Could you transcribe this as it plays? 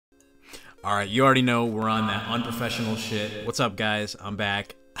Alright, you already know we're on that unprofessional shit. What's up, guys? I'm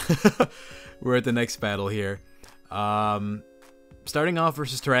back. We're at the next battle here. Starting off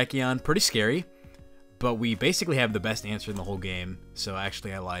versus Terrakion, pretty scary. But we basically have the best answer in the whole game. So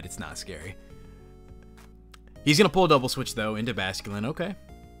actually, I lied. It's not scary. He's going to pull a double switch, though, into Basculin. Okay.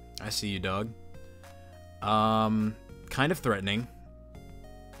 I see you, dog. Kind of threatening.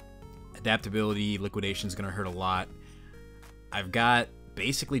 Adaptability, liquidation is going to hurt a lot. I've got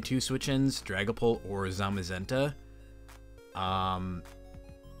basically two switch-ins, Dragapult or Zamazenta.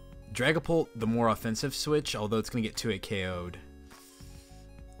 Dragapult, the more offensive switch, although it's going to get 2-hit KO'd.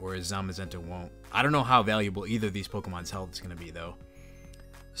 Whereas Zamazenta won't. I don't know how valuable either of these Pokemon's health is going to be, though.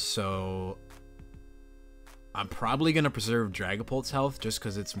 So I'm probably going to preserve Dragapult's health just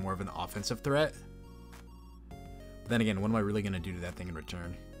because it's more of an offensive threat. But then again, what am I really going to do to that thing in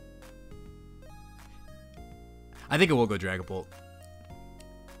return? I think it will go Dragapult,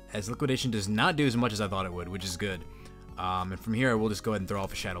 as Liquidation does not do as much as I thought it would, which is good. And from here, I will just go ahead and throw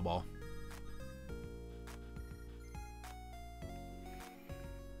off a Shadow Ball.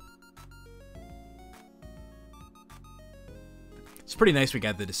 It's pretty nice we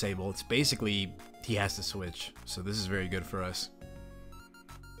got the Disable. It's basically, he has to switch, so this is very good for us.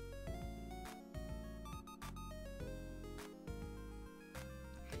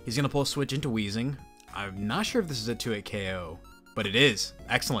 He's going to pull a switch into Weezing. I'm not sure if this is a 2-hit KO, but it is.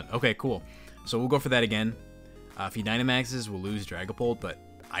 Excellent. Okay, cool. So we'll go for that again. If he Dynamaxes, we'll lose Dragapult, but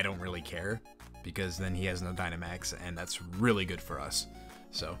I don't really care because then he has no Dynamax, and that's really good for us.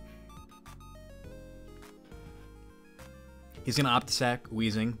 So he's going to Optisack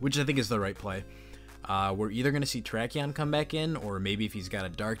Weezing, which I think is the right play. We're either going to see Terrakion come back in, or maybe if he's got a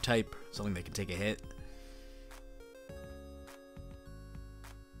Dark type, something that can take a hit.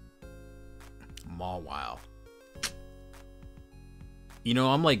 Mawile. You know,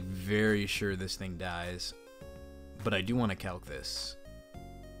 I'm like very sure this thing dies, but I do want to calc this.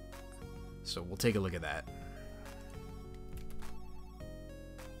 So we'll take a look at that.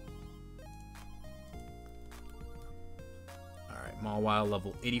 Alright, Mawile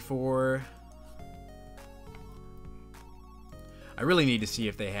level 84. I really need to see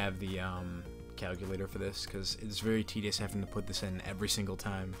if they have the calculator for this, because it's very tedious having to put this in every single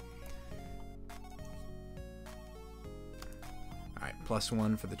time. Alright,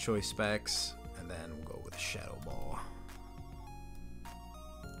 +1 for the choice specs, and then we'll go with Shadow Ball.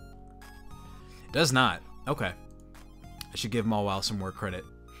 It does not. Okay. I should give Mawile some more credit.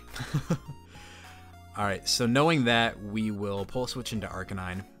 Alright, so knowing that, we will pull a switch into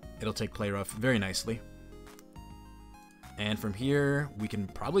Arcanine. It'll take Play Rough very nicely. And from here, we can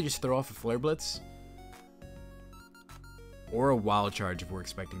probably just throw off a Flare Blitz. Or a Wild Charge if we're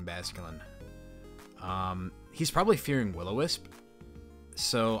expecting Basculin. He's probably fearing Will-O-Wisp.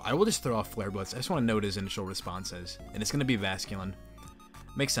 So I will just throw off Flare Blitz. I just want to know what his initial response is. And it's going to be Basculin.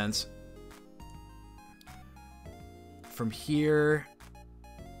 Makes sense. From here,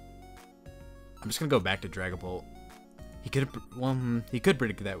 I'm just going to go back to Dragapult. He could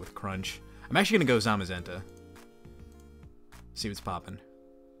predict that with Crunch. I'm actually going to go Zamazenta. See what's popping.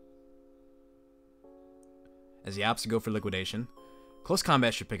 As he opts to go for Liquidation. Close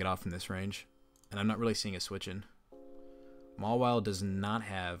Combat should pick it off from this range. And I'm not really seeing a switch in. Mawile does not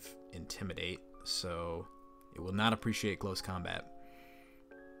have Intimidate, so it will not appreciate Close Combat.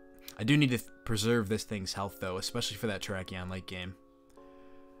 I do need to preserve this thing's health, though, especially for that Terrakion late game.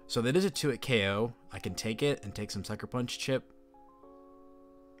 So that is a 2-hit KO. I can take it and take some Sucker Punch chip,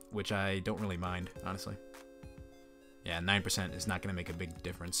 which I don't really mind, honestly. Yeah, 9% is not going to make a big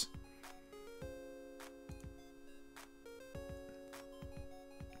difference.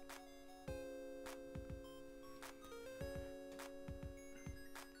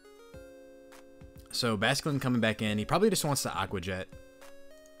 So Basculin coming back in. He probably just wants to Aqua Jet,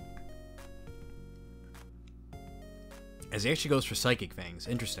 as he actually goes for Psychic Fangs.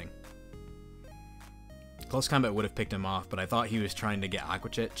 Interesting. Close Combat would have picked him off, but I thought he was trying to get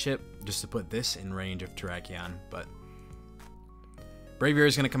Aqua Jet chip just to put this in range of Terrakion. But Braviary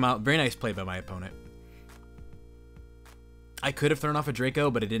is going to come out. Very nice play by my opponent. I could have thrown off a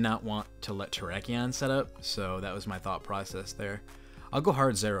Draco, but I did not want to let Terrakion set up, so that was my thought process there. I'll go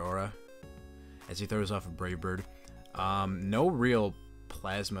hard Zeraora as he throws off a Brave Bird. No real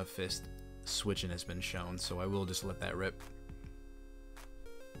Plasma Fist switching has been shown, so I will just let that rip.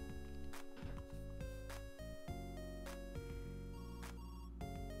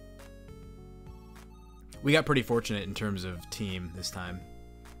 We got pretty fortunate in terms of team this time.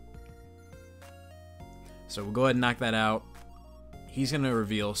 So we'll go ahead and knock that out. He's going to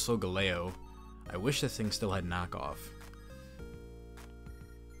reveal Solgaleo. I wish this thing still had knockoff.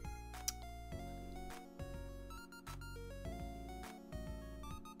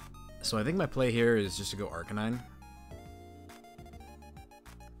 So I think my play here is just to go Arcanine.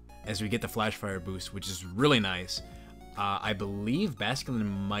 As we get the Flash Fire boost, which is really nice. I believe Basculin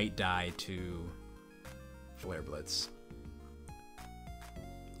might die to Flare Blitz.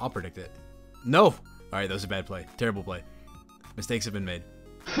 I'll predict it. No! Alright, that was a bad play. Terrible play. Mistakes have been made.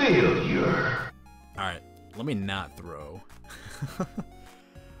 Failure. Alright, let me not throw.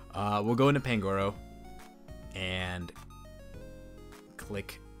 We'll go into Pangoro and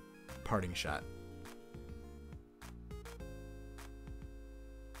click Parting Shot.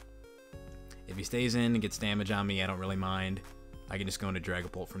 If he stays in and gets damage on me, I don't really mind. I can just go into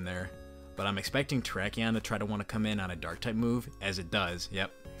Dragapult from there. But I'm expecting Terrakion to try to want to come in on a Dark-type move, as it does,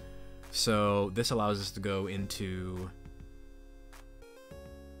 yep. So this allows us to go into...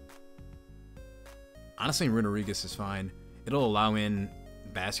 Honestly, Runerigus is fine. It'll allow in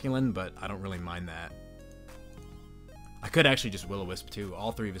Basculin, but I don't really mind that. I could actually just Will-O-Wisp too.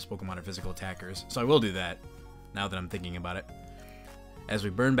 All three of his Pokemon are physical attackers, so I will do that, now that I'm thinking about it. As we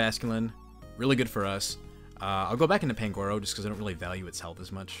burn Basculin, really good for us. I'll go back into Pangoro just because I don't really value its health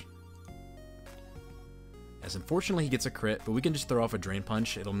as much. As unfortunately he gets a crit, but we can just throw off a Drain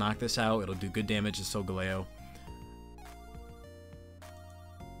Punch. It'll knock this out. It'll do good damage to Solgaleo.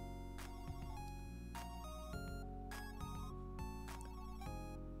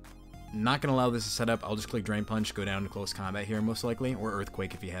 Not going to allow this to set up. I'll just click Drain Punch, go down to close combat here most likely, or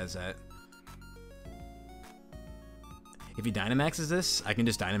Earthquake if he has that. If he Dynamaxes this, I can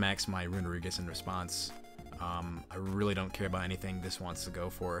just Dynamax my Runerigus in response. I really don't care about anything this wants to go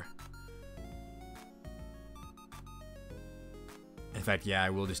for. In fact, yeah, I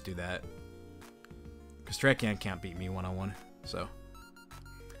will just do that. Because Terrakion can't beat me one-on-one, so...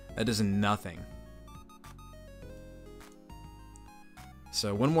 That does nothing.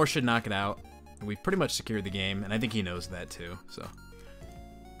 So one more should knock it out. We pretty much secured the game, and I think he knows that too, so...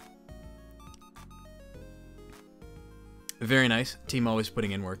 Very nice. Team always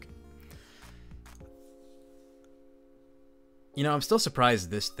putting in work. You know, I'm still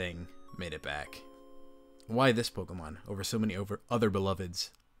surprised this thing made it back. Why this Pokemon over so many other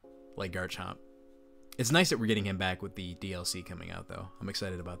beloveds like Garchomp? It's nice that we're getting him back with the DLC coming out, though. I'm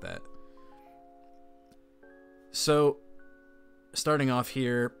excited about that. So, starting off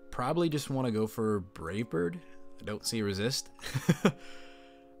here, probably just want to go for Brave Bird. I don't see Resist.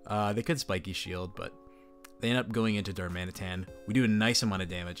 They could Spiky Shield, but they end up going into Darmanitan. We do a nice amount of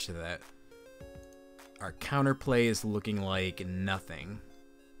damage to that. Our counterplay is looking like nothing.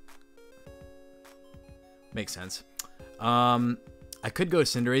 Makes sense. I could go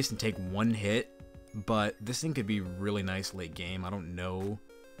Cinderace and take one hit, but this thing could be really nice late game. I don't know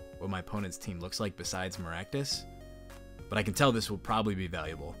what my opponent's team looks like besides Maractus, but I can tell this will probably be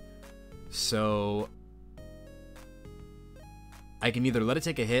valuable. So I can either let it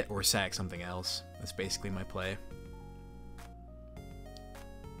take a hit or sack something else. That's basically my play.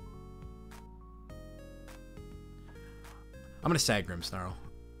 I'm going to sack Grimmsnarl.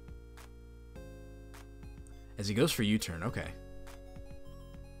 As he goes for U-turn, okay.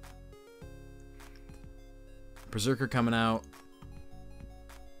 Berserker coming out.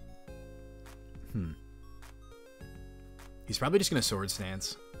 He's probably just going to Sword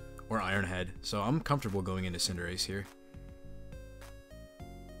Stance or Iron Head, so I'm comfortable going into Cinderace here.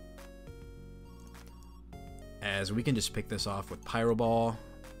 As we can just pick this off with Pyro Ball.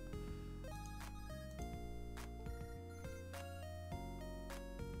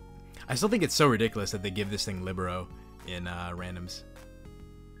 I still think it's so ridiculous that they give this thing Libero in randoms.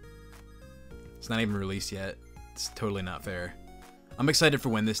 It's not even released yet. It's totally not fair. I'm excited for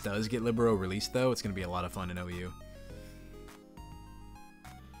when this does get Libero released, though. It's going to be a lot of fun in OU.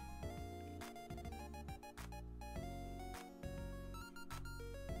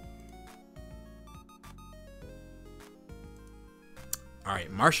 Alright,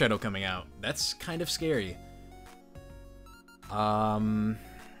 Marshadow coming out. That's kind of scary.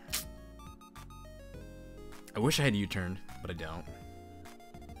 I wish I had U-turn, but I don't.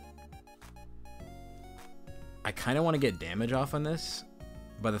 I kind of want to get damage off on this,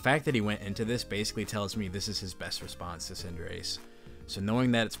 but the fact that he went into this basically tells me this is his best response to Cinderace. So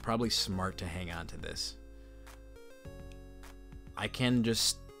knowing that, it's probably smart to hang on to this. I can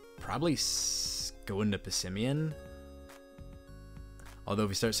just probably go into Passimian. Although if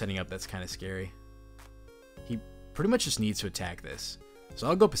we start setting up, that's kind of scary. He pretty much just needs to attack this. So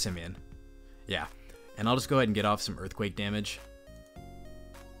I'll go Passimian. Yeah. And I'll just go ahead and get off some Earthquake damage.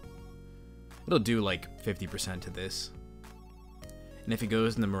 It'll do like 50% to this. And if he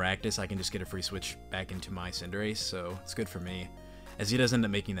goes into Maractus, I can just get a free switch back into my Cinderace, so it's good for me. As he does end up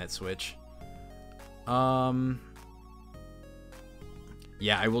making that switch.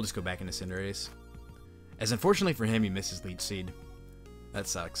 Yeah, I will just go back into Cinderace. As unfortunately for him, he misses Leech Seed. That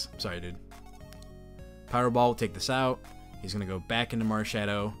sucks. Sorry, dude. Power Ball will take this out. He's going to go back into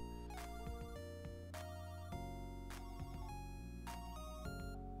Marshadow.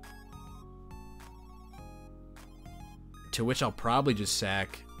 To which I'll probably just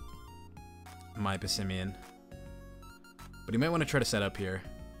sack my Passimian. But he might want to try to set up here.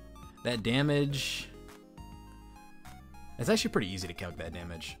 That damage... It's actually pretty easy to calc that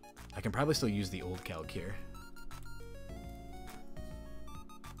damage. I can probably still use the old calc here.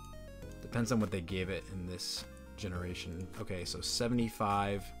 Depends on what they gave it in this generation. Okay, so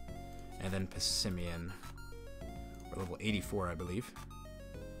 75, and then Passimian. Or level 84, I believe.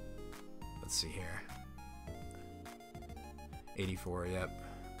 Let's see here. 84, yep.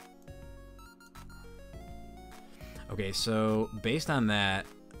 Okay, so based on that,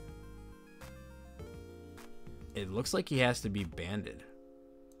 it looks like he has to be banded.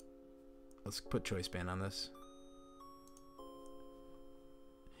 Let's put Choice Band on this.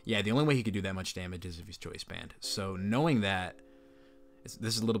 Yeah, the only way he could do that much damage is if he's Choice Band. So knowing that,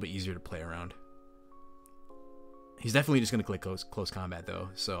 this is a little bit easier to play around. He's definitely just going to click close combat, though.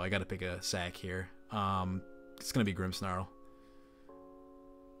 So I got to pick a sack here. It's going to be Grimmsnarl.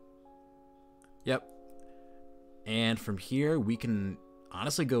 Yep. And from here, we can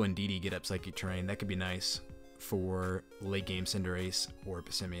honestly go Indeedee, get up Psychic Terrain. That could be nice for late game Cinderace or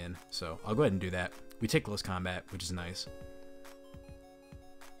Passimian. So I'll go ahead and do that. We take close combat, which is nice.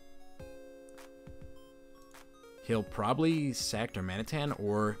 He'll probably sack Darmanitan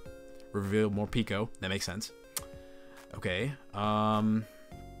or reveal more Pico. That makes sense. Okay.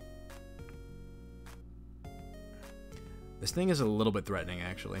 This thing is a little bit threatening,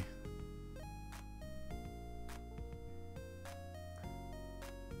 actually.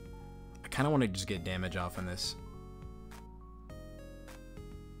 I kind of want to just get damage off on this.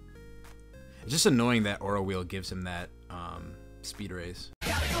 It's just annoying that Aura Wheel gives him that speed raise.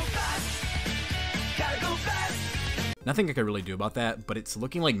 Gotta go fast. Gotta go fast. Nothing I could really do about that, but it's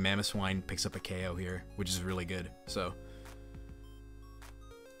looking like Mamoswine picks up a KO here, which is really good. So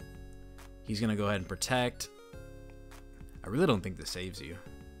he's going to go ahead and protect. I really don't think this saves you.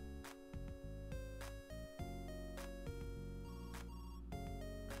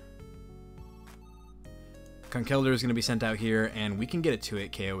 Conkeldurr is going to be sent out here, and we can get a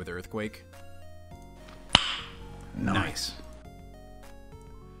 2-hit KO with Earthquake. Nice.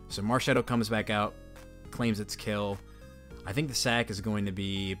 So Marshadow comes back out, claims its kill. I think the sack is going to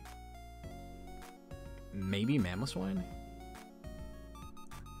be maybe Mamoswine?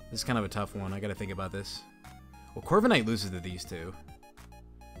 This is kind of a tough one. I got to think about this. Well, Corviknight loses to these two.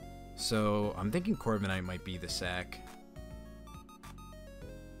 So I'm thinking Corviknight might be the sack.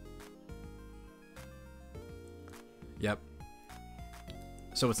 Yep.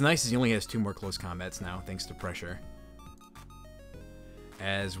 So what's nice is he only has 2 more close combats now, thanks to pressure.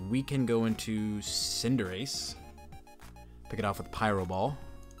 As we can go into Cinderace. Pick it off with Pyro Ball.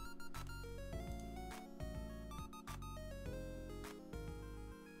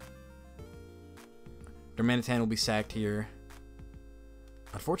 Darmanitan will be sacked here.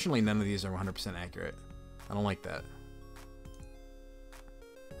 Unfortunately, none of these are 100% accurate. I don't like that.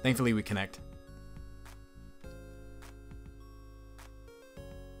 Thankfully, we connect.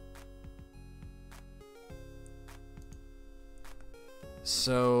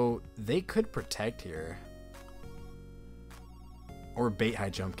 So they could protect here. Or bait high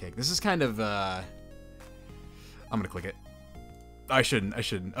jump kick. This is kind of I'm gonna click it. I shouldn't.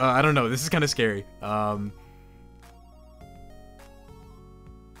 I don't know. This is kind of scary.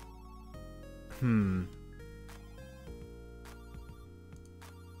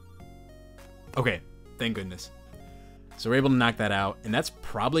 Okay, thank goodness. So we're able to knock that out, and that's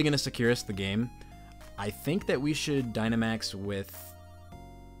probably gonna secure us the game. I think that we should Dynamax with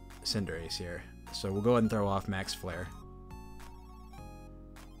Cinderace here. So we'll go ahead and throw off Max Flare.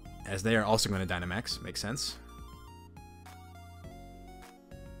 As they are also going to Dynamax. Makes sense.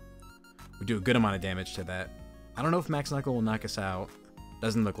 We do a good amount of damage to that. I don't know if Max Knuckle will knock us out.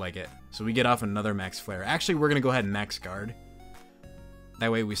 Doesn't look like it. So we get off another Max Flare. Actually, we're going to go ahead and Max Guard.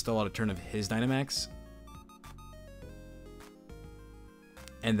 That way we still out a turn of his Dynamax.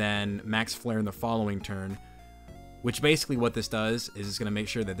 And then Max Flare in the following turn. Which basically what this does is it's going to make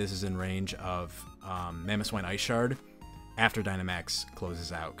sure that this is in range of Mamoswine Ice Shard after Dynamax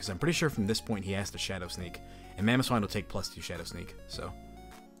closes out. Because I'm pretty sure from this point he has to Shadow Sneak. And Mamoswine will take +2 Shadow Sneak. So,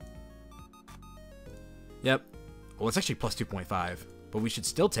 yep. Well, it's actually +2.5. But we should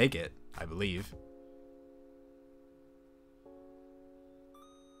still take it, I believe.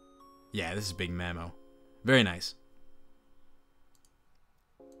 Yeah, this is Big Mamo. Very nice.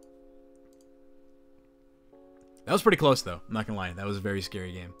 That was pretty close, though. I'm not gonna lie. That was a very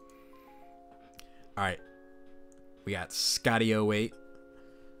scary game. Alright. We got Scotty08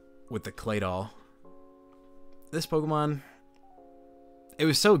 with the Claydol. This Pokemon, it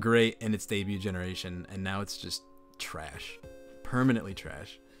was so great in its debut generation, and now it's just trash. Permanently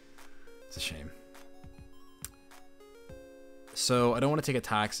trash. It's a shame. So, I don't want to take a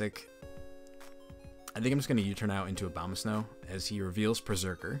Toxic. I think I'm just going to U-turn out into Abomasnow as he reveals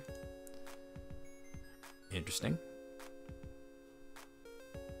Berserker. Interesting.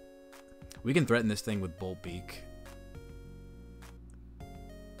 We can threaten this thing with Bolt Beak.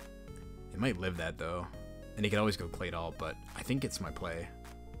 It might live that, though. And he could always go Claydol, but I think it's my play.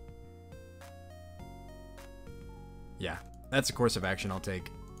 Yeah, that's a course of action I'll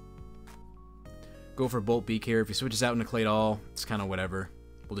take. Go for Bolt Beak here. If he switches out into Claydol, it's kind of whatever.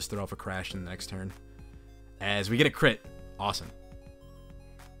 We'll just throw off a Crash in the next turn. As we get a crit. Awesome.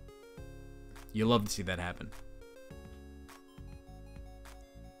 You love to see that happen.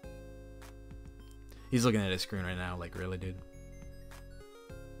 He's looking at his screen right now, like, really, dude?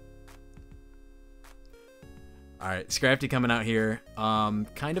 Alright, Scrafty coming out here.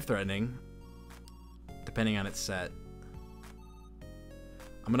 Kind of threatening. Depending on its set.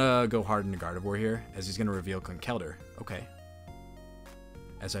 I'm gonna go hard into Gardevoir here, as he's gonna reveal Conkeldurr. Okay.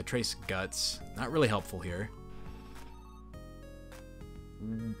 As I trace Guts. Not really helpful here.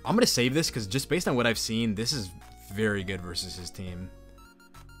 I'm gonna save this, because just based on what I've seen, this is very good versus his team.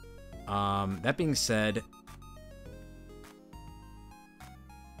 That being said,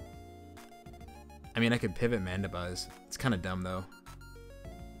 I mean, I could pivot Mandibuzz. It's kind of dumb, though.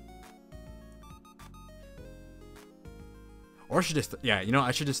 Or I should just, yeah, you know,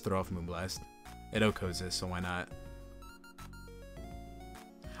 I should just throw off Moonblast. It OHKOs this, so why not?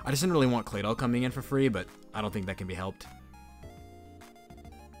 I just didn't really want Claydol coming in for free, but I don't think that can be helped.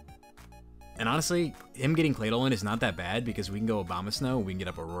 And honestly, him getting Claydol in is not that bad because we can go Abomasnow and we can get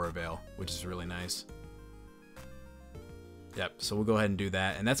up Aurora Veil, which is really nice. Yep, so we'll go ahead and do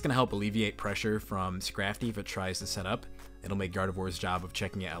that. And that's going to help alleviate pressure from Scrafty if it tries to set up. It'll make Gardevoir's job of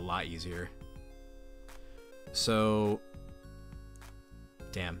checking it a lot easier. So,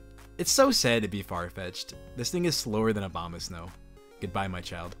 damn. It's so sad to be far-fetched. This thing is slower than Abomasnow. Goodbye, my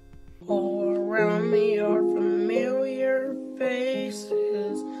child. All around me are familiar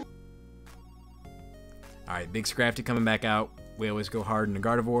faces. Alright, big Scrafty coming back out. We always go hard into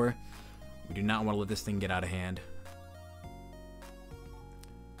Gardevoir. We do not want to let this thing get out of hand.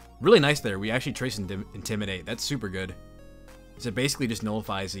 Really nice there. We actually trace Intimidate. That's super good. So it basically just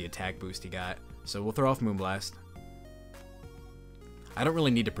nullifies the attack boost he got. So we'll throw off Moonblast. I don't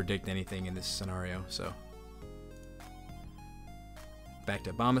really need to predict anything in this scenario, so. Back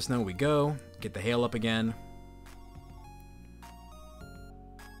to Abomasnow we go. Get the Hail up again.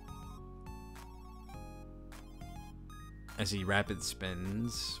 As he rapid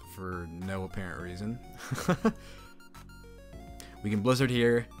spins for no apparent reason. We can Blizzard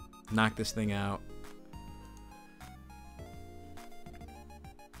here. Knock this thing out.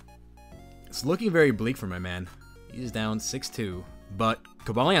 It's looking very bleak for my man. He's down 6-2. But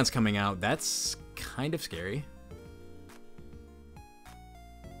Cobalian's coming out. That's kind of scary.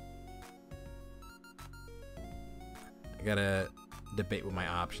 I gotta debate what my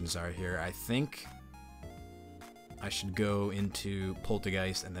options are here. I think I should go into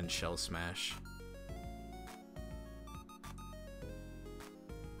Poltergeist and then Shell Smash.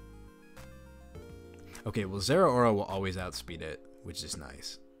 Okay, well, Zeraora will always outspeed it, which is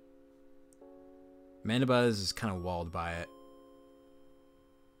nice. Mandibuzz is kind of walled by it.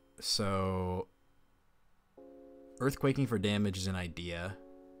 So, Earthquaking for damage is an idea.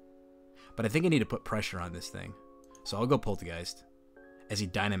 But I think I need to put pressure on this thing. So I'll go Poltergeist as he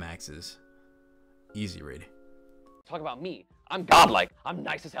Dynamaxes. Easy read. Talk about me. I'm godlike. I'm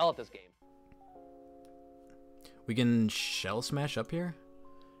nice as hell at this game. We can Shell Smash up here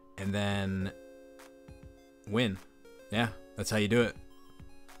and then win. Yeah, that's how you do it.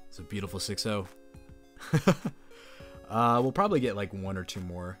 It's a beautiful 6-0. We'll probably get like one or two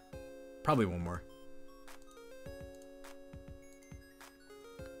more. Probably one more.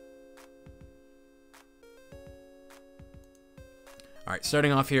 Alright,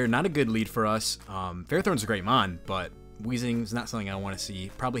 starting off here, not a good lead for us. Fairthorn's a great mon, but Weezing's not something I want to see.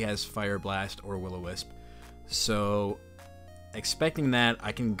 Probably has Fire Blast or Will-O-Wisp. So, expecting that,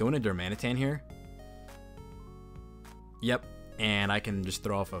 I can go into Darmanitan here. Yep, and I can just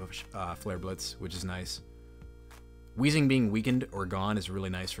throw off a Flare Blitz, which is nice. Weezing being weakened or gone is really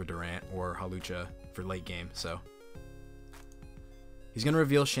nice for Durant or Hawlucha for late game, so. He's going to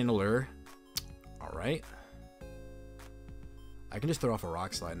reveal Chandelure. Alright. I can just throw off a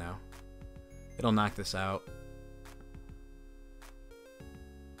Rock Slide now. It'll knock this out.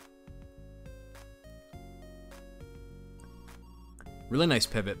 Really nice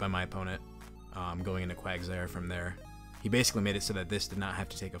pivot by my opponent, going into Quagsire from there. He basically made it so that this did not have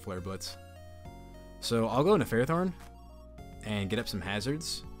to take a Flare Blitz. So I'll go into Fairthorn and get up some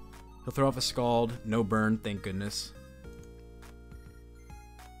hazards. He'll throw off a Scald, no burn, thank goodness.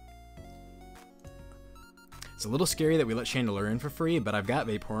 It's a little scary that we let Chandelure in for free, but I've got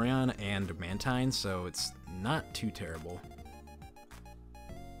Vaporeon and Mantine, so it's not too terrible.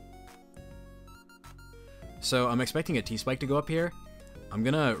 So I'm expecting a T-Spike to go up here. I'm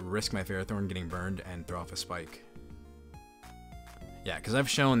gonna risk my Ferrothorn getting burned and throw off a Spike. Yeah, because I've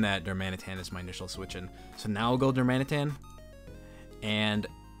shown that Darmanitan is my initial switch in. So now I'll go Darmanitan. And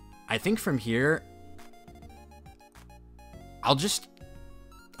I think from here, I'm just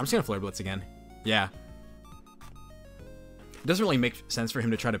gonna Flare Blitz again. Yeah. It doesn't really make sense for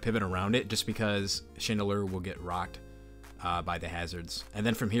him to try to pivot around it just because Chandelure will get rocked by the hazards. And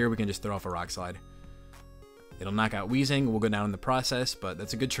then from here, we can just throw off a Rock Slide. It'll knock out Weezing. We'll go down in the process, but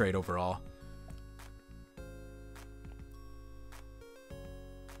that's a good trade overall.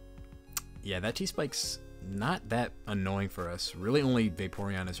 Yeah, that T-Spike's not that annoying for us. Really only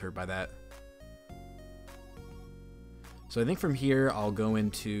Vaporeon is hurt by that. So I think from here, I'll go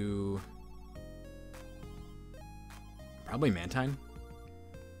into probably Mantine.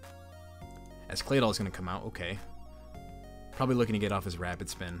 As Claydol is going to come out, okay. Probably looking to get off his Rapid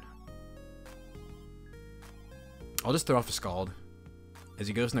Spin. I'll just throw off a Scald as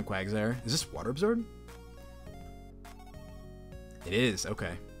he goes into Quagsire. Is this Water Absorb? It is,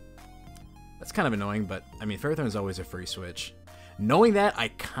 okay. That's kind of annoying, but I mean, Ferrothorn is always a free switch. Knowing that, I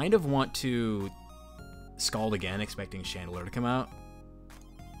kind of want to Scald again, expecting Chandelure to come out,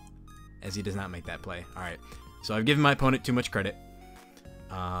 as he does not make that play. Alright, so I've given my opponent too much credit.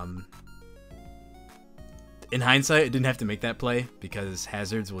 In hindsight, I didn't have to make that play because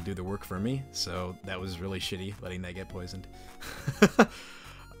hazards will do the work for me, so that was really shitty, letting that get poisoned.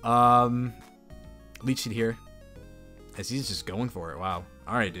 Leech Seed here, as he's just going for it. Wow.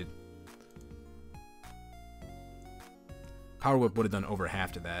 Alright, dude. Power Whip would have done over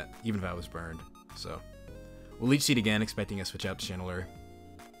half to that, even if I was burned. So, we'll Leech Seed again, expecting a switch out to Chandelure.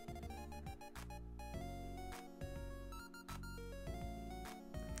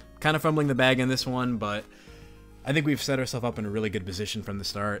 Kind of fumbling the bag in this one, but I think we've set ourselves up in a really good position from the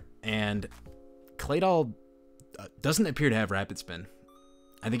start. And Claydol doesn't appear to have Rapid Spin.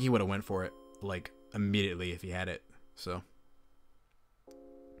 I think he would have went for it, like, immediately if he had it. So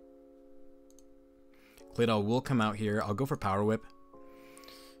Claydol will come out here. I'll go for Power Whip.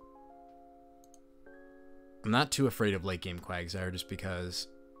 I'm not too afraid of late game Quagsire just because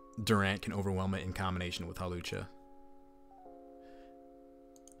Durant can overwhelm it in combination with Hawlucha.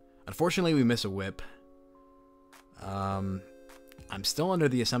 Unfortunately, we miss a Whip. I'm still under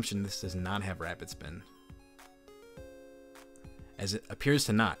the assumption this does not have Rapid Spin, as it appears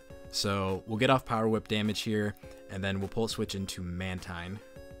to not. So we'll get off Power Whip damage here, and then we'll pull switch into Mantine.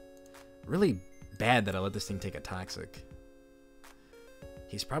 Really bad that I let this thing take a Toxic.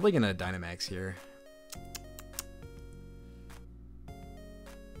 He's probably going to Dynamax here.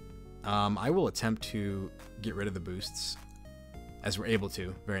 I will attempt to get rid of the boosts, as we're able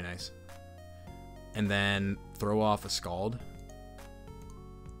to. Very nice. And then throw off a Scald.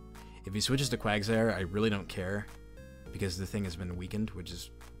 If he switches to Quagsire, I really don't care, because the thing has been weakened, which is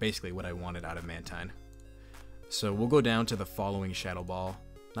basically what I wanted out of Mantine. So we'll go down to the following Shadow Ball.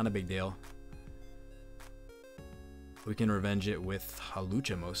 Not a big deal. We can revenge it with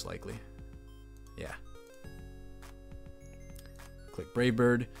Hawlucha, most likely. Yeah. Click Brave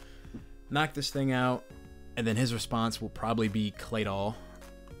Bird. Knock this thing out. And then his response will probably be Claydol.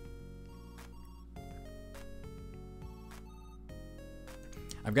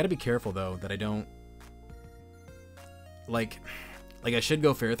 I've got to be careful, though, that I don't... Like I should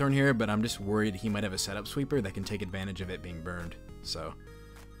go Ferrothorn here, but I'm just worried he might have a setup sweeper that can take advantage of it being burned. So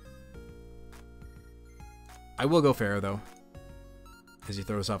I will go Ferro, though, as he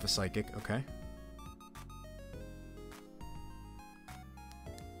throws off a Psychic. Okay.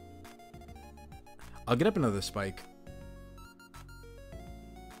 I'll get up another Spike.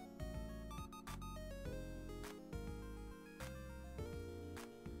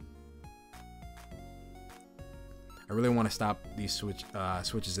 I really want to stop these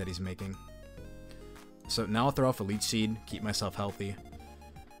switches that he's making. So now I'll throw off a Leech Seed, keep myself healthy.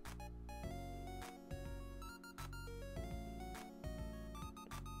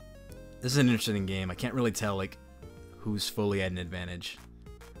 This is an interesting game. I can't really tell, like, who's fully at an advantage.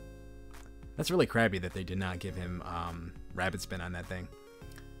 That's really crappy that they did not give him Rapid Spin on that thing.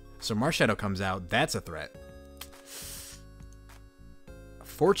 So Marshadow comes out. That's a threat.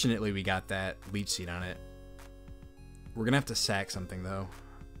 Fortunately, we got that Leech Seed on it. We're gonna have to sack something though.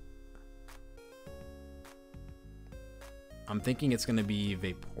 I'm thinking it's gonna be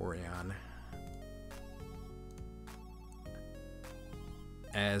Vaporeon,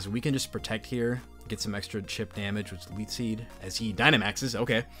 as we can just protect here, get some extra chip damage with Leech Seed as he Dynamaxes.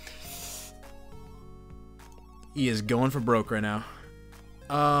 Okay, he is going for broke right now.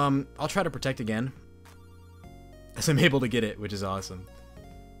 I'll try to protect again, as I'm able to get it, which is awesome.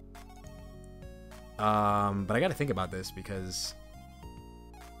 But I gotta think about this because...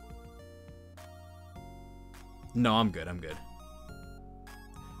 No, I'm good, I'm good.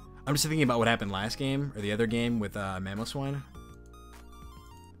 I'm just thinking about what happened last game, or the other game with Mamoswine,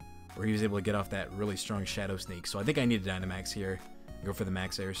 where he was able to get off that really strong Shadow Sneak. So I think I need a Dynamax here and go for the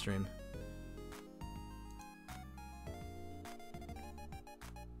Max Airstream.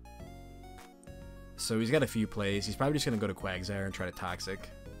 So he's got a few plays. He's probably just going to go to Quagsire and try to Toxic.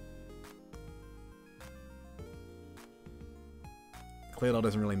 Claydol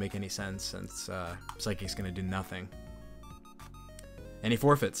doesn't really make any sense since Psychic's going to do nothing. And he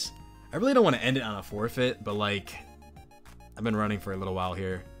forfeits. I really don't want to end it on a forfeit, but like, I've been running for a little while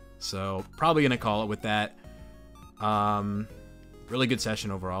here. So probably going to call it with that. Really good session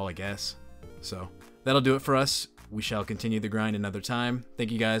overall, I guess. So that'll do it for us. We shall continue the grind another time.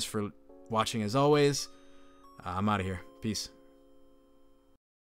 Thank you guys for watching as always. I'm out of here. Peace.